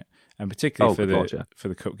both, wouldn't it? And particularly for good the Lord, yeah. for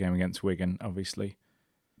the cup game against Wigan, obviously.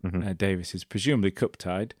 Davis is presumably cup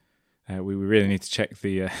tied. We really need to check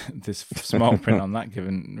the this small print on that,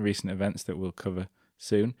 given recent events that we'll cover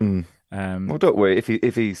soon. Well, don't worry.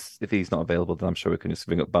 If he's not available, then I'm sure we can just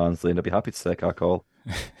ring up Barnsley and they'll be happy to take our call.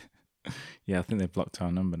 Yeah, I think they've blocked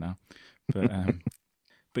our number now.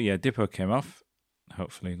 But yeah, Dippo came off.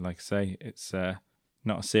 Hopefully, like I say, it's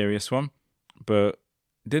not a serious one, but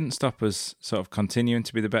it didn't stop us sort of continuing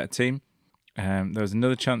to be the better team. There was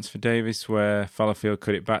another chance for Davis where Fallowfield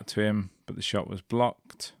cut it back to him, but the shot was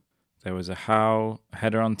blocked. There was a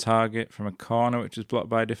header on target from a corner, which was blocked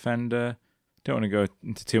by a defender. Don't want to go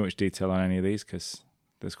into too much detail on any of these because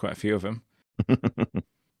there's quite a few of them.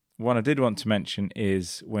 One I did want to mention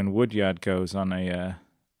is when Woodyard goes on a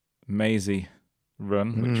mazy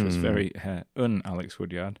run, which was very un-Alex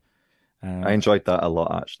Woodyard. I enjoyed that a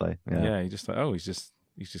lot, actually. Yeah, he just like, he's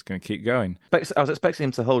just going to keep going. I was expecting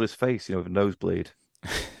him to hold his face, with a nosebleed.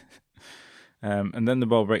 And then the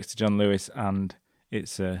ball breaks to John Lewis, and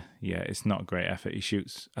it's not a great effort. He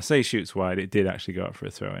shoots wide. It did actually go up for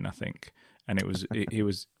a throw in, I think, and he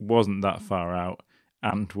wasn't that far out,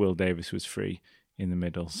 and Will Davies was free in the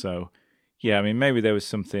middle. So yeah, I mean maybe there was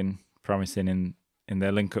something promising in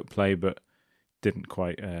their link up play, but didn't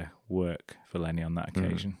quite work for Lenny on that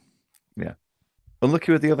occasion. Yeah.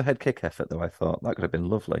 Unlucky with the overhead kick effort, though. I thought that could have been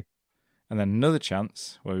lovely. And then another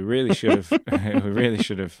chance where we really should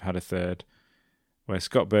have had a third, where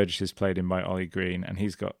Scott Burgess is played in by Ollie Green, and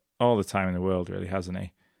he's got all the time in the world, really, hasn't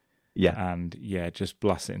he? Yeah. And just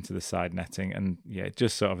blast it into the side netting, and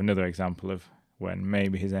just sort of another example of when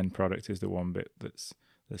maybe his end product is the one bit that's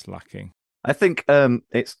lacking. I think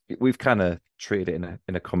we've kind of treated it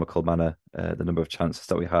in a comical manner, the number of chances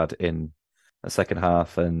that we had in the second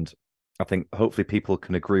half, and I think hopefully people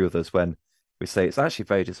can agree with us when we say it's actually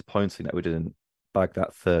very disappointing that we didn't bag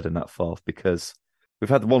that third and that fourth, because we've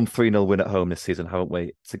had one 3-0 win at home this season, haven't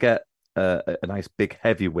we? To get a nice big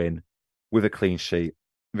heavy win with a clean sheet,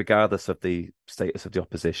 regardless of the status of the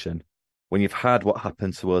opposition, when you've had what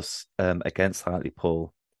happened to us against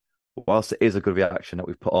Hartlepool, whilst it is a good reaction that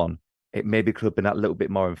we've put on, it maybe could have been a little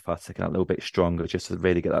bit more emphatic and a little bit stronger just to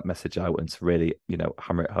really get that message out and to really,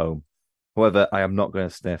 hammer it home. However, I am not going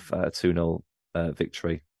to sniff a 2-0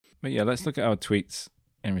 victory. But yeah, let's look at our tweets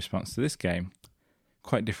in response to this game.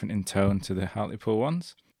 Quite different in tone to the Hartlepool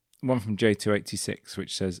ones. One from J286,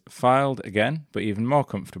 which says, filed again, but even more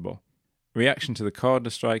comfortable. Reaction to the corner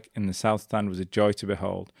strike in the south stand was a joy to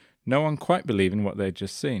behold. No one quite believing what they'd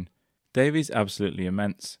just seen. Davies absolutely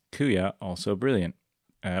immense. Kuya also brilliant.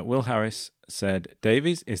 Will Harris said,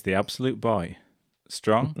 Davies is the absolute boy.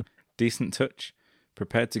 Strong, decent touch,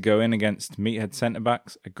 prepared to go in against meathead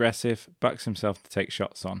centre-backs, aggressive, backs himself to take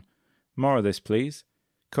shots on. More of this, please.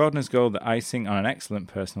 Cordner's goal, the icing on an excellent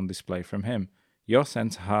personal display from him. Your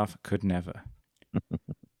centre-half could never.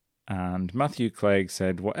 And Matthew Clegg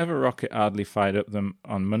said, whatever rocket Ardley fired up them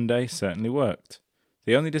on Monday certainly worked.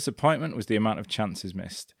 The only disappointment was the amount of chances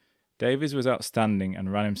missed. Davies was outstanding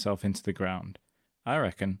and ran himself into the ground. I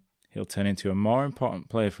reckon he'll turn into a more important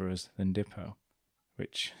player for us than Dippo,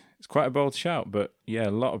 which is quite a bold shout, but yeah,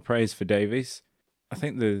 a lot of praise for Davies. I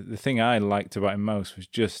think the thing I liked about him most was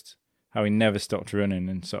just how he never stopped running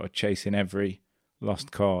and sort of chasing every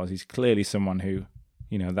lost cause. He's clearly someone who,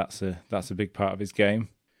 that's a big part of his game.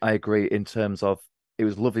 I agree in terms of, it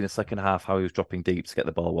was lovely in the second half how he was dropping deep to get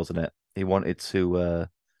the ball, wasn't it? He wanted to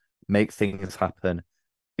make things happen.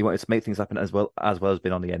 He wanted to make things happen as well as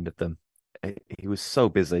being on the end of them. He was so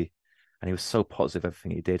busy and he was so positive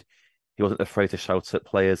everything he did. He wasn't afraid to shout at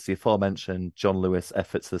players. The aforementioned John Lewis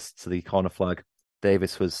effort to the corner flag.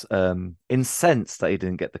 Davis was incensed that he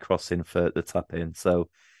didn't get the cross in for the tap in. So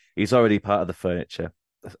he's already part of the furniture.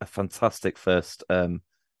 A fantastic first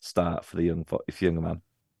start for the younger man.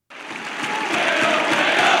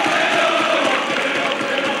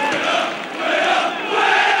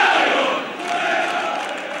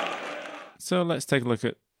 So let's take a look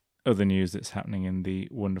at other news that's happening in the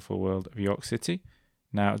wonderful world of York City.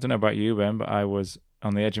 Now, I don't know about you, Ben, but I was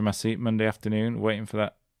on the edge of my seat Monday afternoon waiting for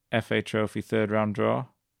that FA Trophy third round draw.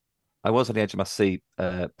 I was on the edge of my seat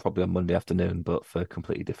probably on Monday afternoon, but for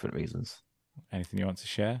completely different reasons. Anything you want to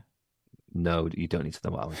share? No, you don't need to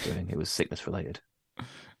know what I was doing. It was sickness related.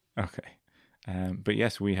 Okay. But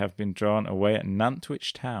yes, we have been drawn away at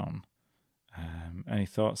Nantwich Town. Any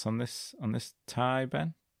thoughts on this tie,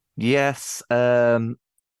 Ben? Yes.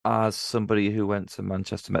 As somebody who went to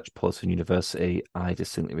Manchester Metropolitan University, I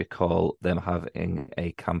distinctly recall them having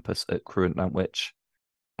a campus at Crewe and Nantwich.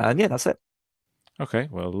 And yeah, that's it. Okay,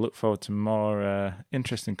 well, look forward to more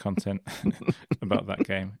interesting content about that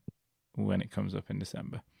game when it comes up in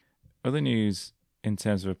December. Other news in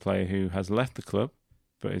terms of a player who has left the club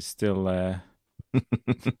but is still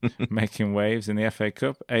making waves in the FA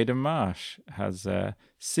Cup, Aidan Marsh has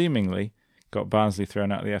seemingly got Barnsley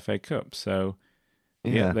thrown out of the FA Cup. So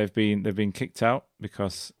yeah, Yeah. they've been kicked out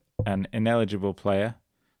because an ineligible player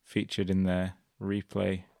featured in their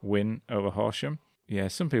replay win over Horsham. Yeah,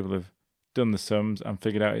 some people have done the sums and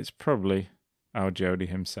figured out it's probably our Jody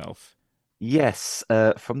himself. Yes,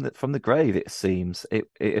 from the grave, it seems. It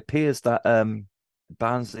appears that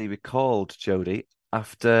Barnsley recalled Jody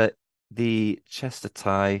after the Chester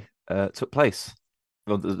tie took place,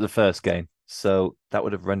 well, the first game. So that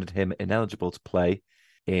would have rendered him ineligible to play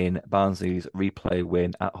in Barnsley's replay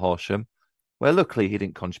win at Horsham, where luckily he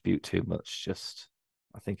didn't contribute too much. Just,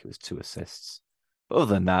 I think it was 2 assists. But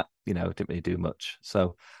other than that, didn't really do much.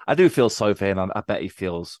 So I do feel sorry for him. I bet he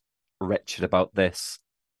feels wretched about this.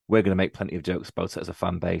 We're going to make plenty of jokes about it as a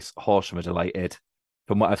fan base. Horsham are delighted.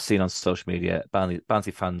 From what I've seen on social media,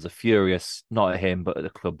 Barnsley fans are furious, not at him, but at the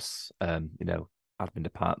club's, admin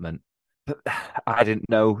department. But I didn't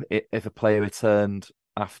know if a player returned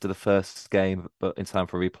after the first game, but in time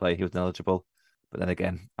for replay, he was ineligible. But then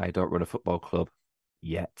again, I don't run a football club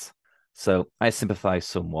yet. So I sympathise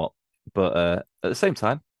somewhat. But at the same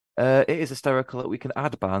time, it is hysterical that we can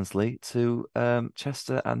add Barnsley to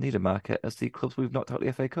Chester and Nedermarket as the clubs we've knocked out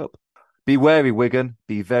the FA Cup. Be wary, Wigan.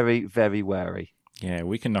 Be very, very wary. Yeah,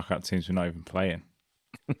 we can knock out teams we're not even playing.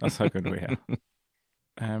 That's how good we are.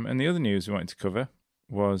 And the other news we wanted to cover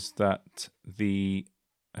was that the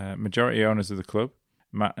majority owners of the club,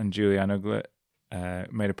 Matt and Julianne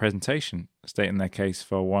Uglet, made a presentation stating their case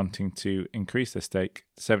for wanting to increase their stake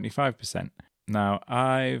to 75%. Now,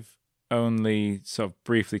 I've only sort of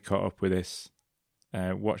briefly caught up with this,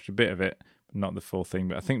 watched a bit of it, but not the full thing.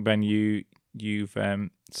 But I think, Ben, you've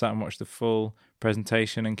sat and watched the full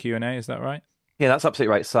presentation and Q&A, is that right? Yeah, that's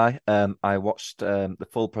absolutely right, Si. I watched the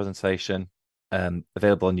full presentation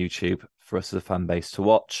available on YouTube for us as a fan base to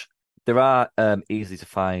watch. There are easily to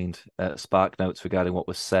find spark notes regarding what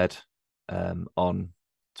was said on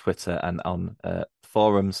Twitter and on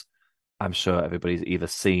forums. I'm sure everybody's either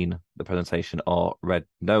seen the presentation or read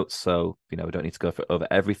notes, so we don't need to go over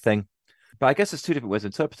everything. But I guess there's two different ways of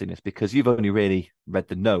interpreting this because you've only really read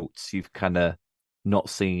the notes. You've kind of not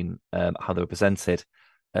seen how they were presented.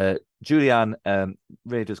 Julianne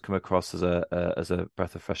really does come across as a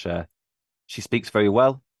breath of fresh air. She speaks very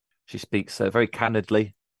well. She speaks very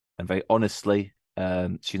candidly and very honestly.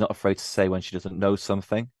 She's not afraid to say when she doesn't know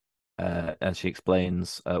something, and she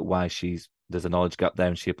explains why there's a knowledge gap there,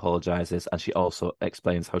 and she apologizes, and she also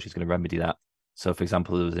explains how she's going to remedy that. So, for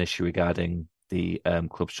example, there was an issue regarding the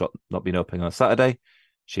club shop not being open on a Saturday.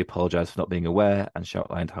 She apologized for not being aware, and she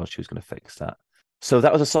outlined how she was going to fix that. So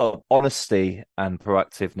that was a sort of honesty and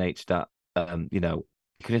proactive nature that you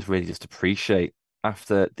can just really just appreciate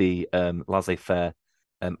after the laissez-faire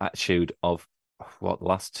attitude of the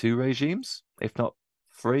last 2 regimes, if not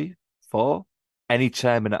 3, 4. Any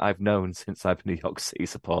chairman that I've known since I've been a York City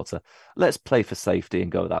supporter. Let's play for safety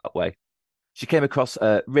and go that way. She came across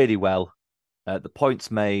really well. The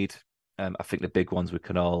points made, I think the big ones we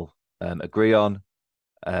can all agree on.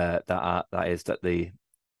 That is that the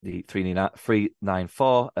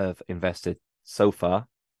 394 have invested so far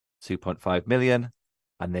 2.5 million,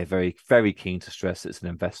 and they're very, very keen to stress it's an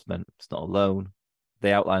investment. It's not a loan.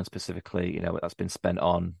 They outline specifically, what that's been spent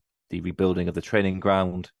on the rebuilding of the training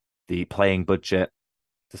ground, the playing budget,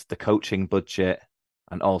 the coaching budget,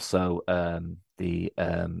 and also the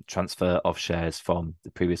transfer of shares from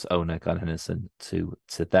the previous owner, Glenn Henderson, to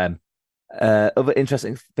them. Other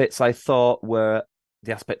interesting bits I thought were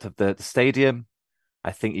the aspect of the stadium.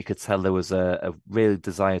 I think you could tell there was a real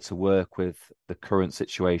desire to work with the current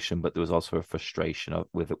situation, but there was also a frustration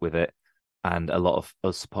with it. And a lot of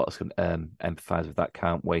us supporters can empathise with that,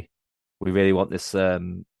 can't we? We really want this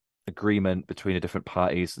agreement between the different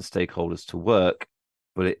parties and stakeholders to work,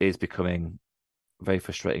 but it is becoming very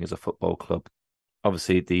frustrating as a football club.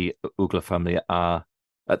 Obviously, the Ugla family are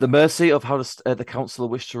at the mercy of how the council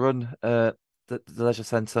wish to run the leisure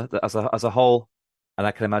centre as a whole, and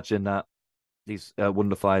I can imagine that these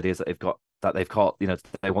wonderful ideas that they've caught,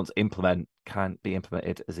 they want to implement can't be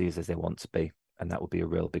implemented as easy as they want to be, and that would be a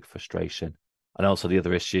real big frustration. And also the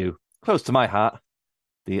other issue, close to my heart,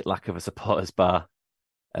 the lack of a supporters bar.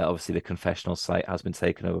 Obviously, the confessional site has been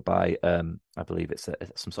taken over by, I believe it's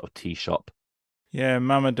some sort of tea shop. Yeah,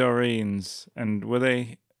 Mama Doreen's. And were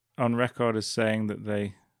they on record as saying that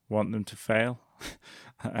they want them to fail.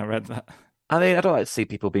 I read that. I mean, I don't like to see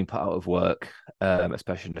people being put out of work,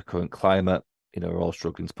 especially in the current climate. We're all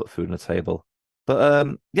struggling to put food on the table.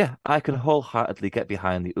 But yeah, I can wholeheartedly get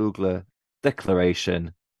behind the Oogler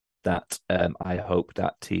declaration that I hope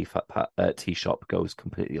that tea shop goes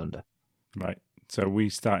completely under. Right. So we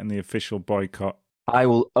starting the official boycott. I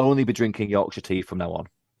will only be drinking Yorkshire tea from now on.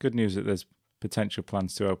 Good news that there's potential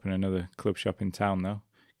plans to open another club shop in town, though,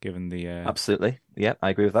 given the Absolutely. Yeah, I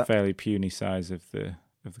agree with that. fairly puny size of the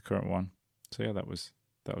current one. So yeah, that was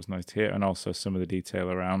nice to hear, and also some of the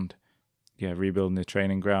detail around rebuilding the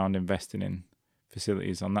training ground, investing in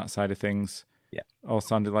facilities on that side of things. Yeah, all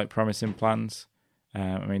sounded like promising plans.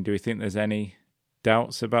 I mean, do we think there's any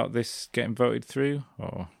doubts about this getting voted through?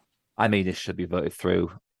 Or I mean, this should be voted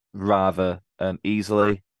through rather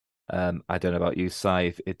easily. I don't know about you, Si.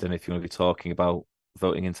 I don't know if you want to be talking about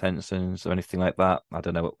voting intentions or anything like that. I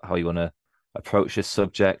don't know how you want to approach this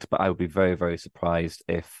subject, but I would be very, very surprised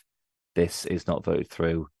if this is not voted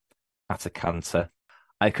through at a canter.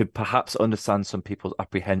 I could perhaps understand some people's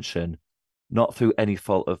apprehension, not through any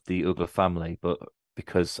fault of the Ugla family, but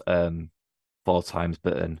because 4 times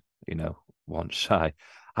bitten, once shy.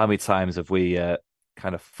 How many times have we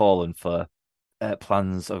kind of fallen for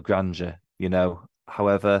plans of grandeur?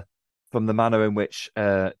 However, from the manner in which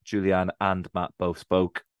Julianne and Matt both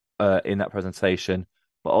spoke in that presentation,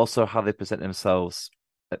 but also how they present themselves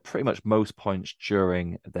at pretty much most points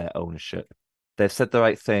during their ownership, they've said the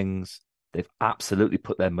right things. They've absolutely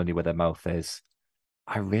put their money where their mouth is.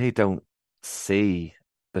 I really don't see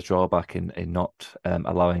the drawback in not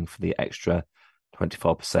allowing for the extra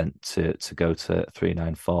 24% to go to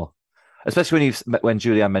 394, especially when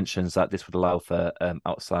Julianne mentions that this would allow for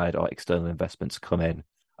outside or external investment to come in,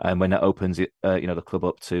 and when it opens the club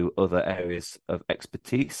up to other areas of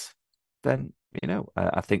expertise, then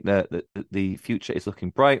I think that the future is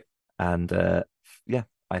looking bright, and yeah,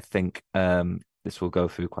 I think this will go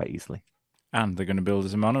through quite easily. And they're going to build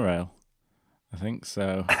us a monorail, I think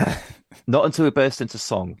so. Not until we burst into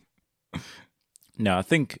song. No, I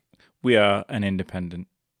think we are an independent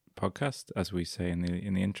podcast, as we say in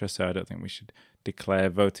the intro. So I don't think we should declare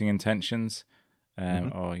voting intentions,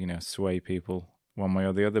 or sway people one way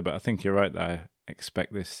or the other. But I think you're right that I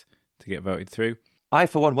expect this to get voted through. I,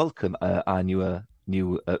 for one, welcome our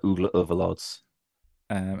new Oogla overlords.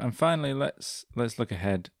 And finally, let's look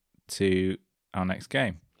ahead to our next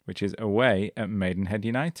game, which is away at Maidenhead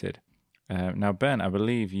United. Now, Ben, I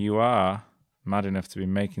believe you are mad enough to be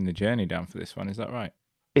making the journey down for this one. Is that right?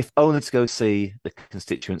 If only to go see the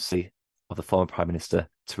constituency of the former Prime Minister,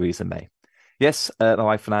 Theresa May. Yes, my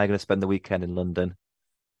wife and I are going to spend the weekend in London.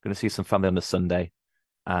 Going to see some family on the Sunday.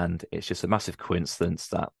 And it's just a massive coincidence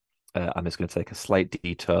that I'm just going to take a slight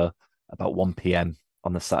detour about 1 p.m.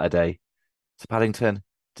 on the Saturday to Paddington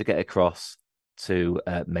to get across to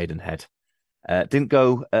Maidenhead. Didn't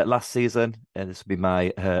go last season, and this will be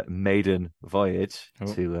my maiden voyage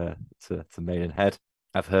to Maidenhead.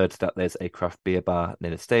 I've heard that there's a craft beer bar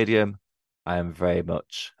near the stadium. I am very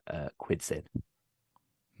much quids in.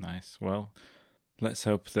 Nice. Well, let's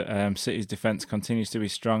hope that City's defence continues to be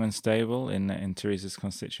strong and stable in Theresa's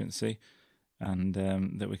constituency, and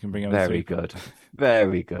that we can bring over. Very good.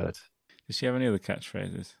 Very good. Does she have any other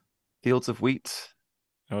catchphrases? Fields of wheat.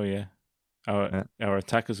 Oh yeah. Our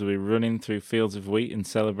attackers will be running through fields of wheat in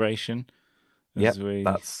celebration.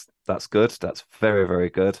 That's good. That's very, very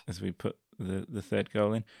good. As we put the third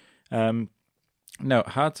goal in. No,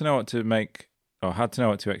 hard to know what to make, or hard to know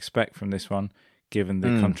what to expect from this one, given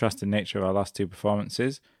the contrasted nature of our last two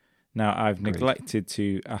performances. Now, I've neglected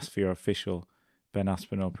to ask for your official Ben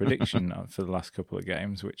Aspinall prediction for the last couple of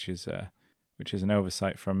games, which is an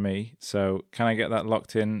oversight from me. So, can I get that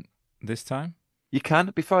locked in this time? You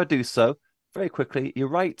can. Before I do so, very quickly, you're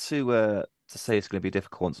right to say it's going to be a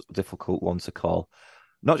difficult one to call.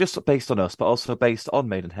 Not just based on us, but also based on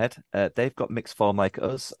Maidenhead. They've got mixed form like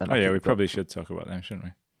us. And we probably should talk about them,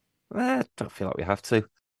 shouldn't we? Don't feel like we have to.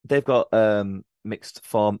 They've got mixed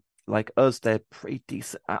form like us. They're pretty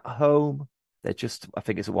decent at home. They're just, I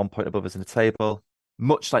think it's at 1 point above us in the table.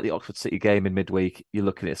 Much like the Oxford City game in midweek, you're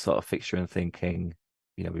looking at sort of fixture and thinking,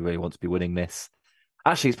 we really want to be winning this.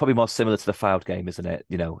 Actually, it's probably more similar to the Fylde game, isn't it?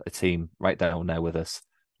 A team right down there with us.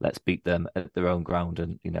 Let's beat them at their own ground,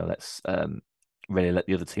 and let's really let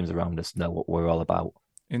the other teams around us know what we're all about.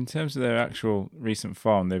 In terms of their actual recent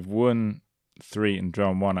form, they've won 3 and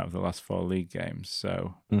drawn 1 out of the last 4 league games,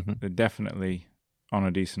 so they're definitely on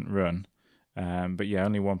a decent run. But yeah,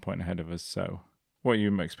 only 1 point ahead of us. So, what are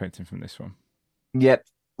you expecting from this one? Yep.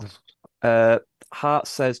 Heart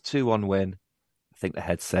says 2-1 win. I think the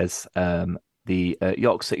head says the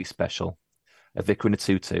York City special, a vicar and a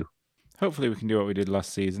 2-2. Hopefully we can do what we did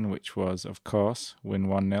last season, which was, of course, win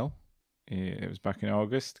 1-0. It was back in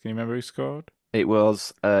August. Can you remember who scored? It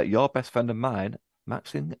was your best friend and mine,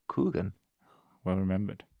 Maxine Coogan. Well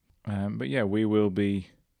remembered. But yeah, we will be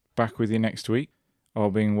back with you next week,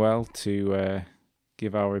 all being well, to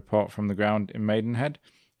give our report from the ground in Maidenhead,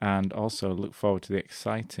 and also look forward to the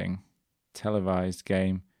exciting televised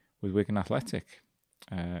game with Wigan Athletic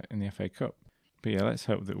in the FA Cup. But yeah, let's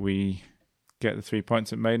hope that we get the 3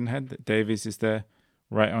 points at Maidenhead, that Davies is there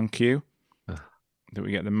right on cue, that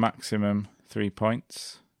we get the maximum 3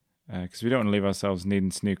 points, because we don't want to leave ourselves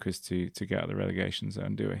needing snookers to get out of the relegation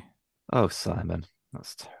zone, do we? Oh, Simon,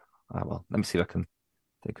 that's terrible. Ah, well, let me see if I can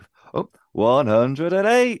think of...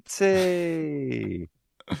 180!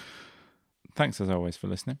 Thanks as always for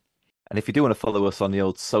listening. And if you do want to follow us on the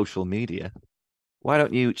old social media, why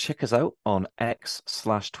don't you check us out on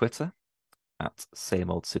X/Twitter at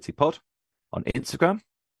Same Old City Pod, on Instagram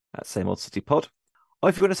at Same Old City Pod, or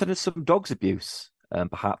if you want to send us some dogs abuse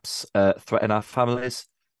and perhaps threaten our families,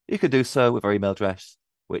 you can do so with our email address,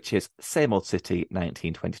 which is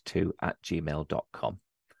sameoldcity1922@gmail.com.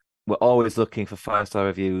 We're always looking for 5-star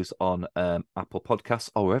reviews on Apple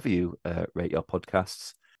Podcasts or wherever you rate your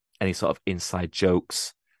podcasts. Any sort of inside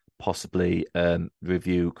jokes, possibly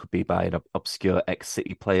review could be by an obscure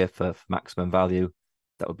ex-City player for maximum value.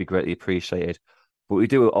 That would be greatly appreciated. But we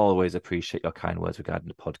do always appreciate your kind words regarding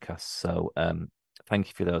the podcast. So thank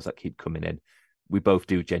you for those that keep coming in. We both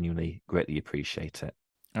do genuinely greatly appreciate it.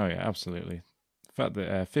 Oh, yeah, absolutely. The fact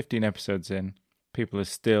that 15 episodes in, people are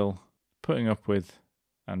still putting up with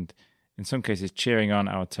and in some cases cheering on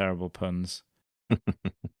our terrible puns.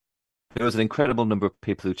 There was an incredible number of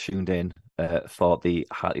people who tuned in for the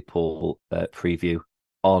Hartlepool preview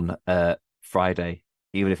on Friday,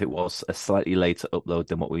 even if it was a slightly later upload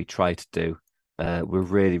than what we tried to do. We're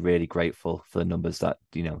really, really grateful for the numbers that,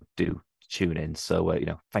 do tune in. So,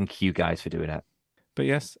 thank you guys for doing that. But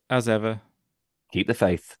yes, as ever, keep the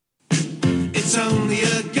faith. It's only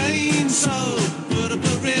a game, so put up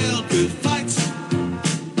a real good fight.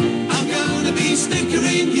 I'm gonna be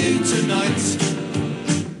snickering you tonight.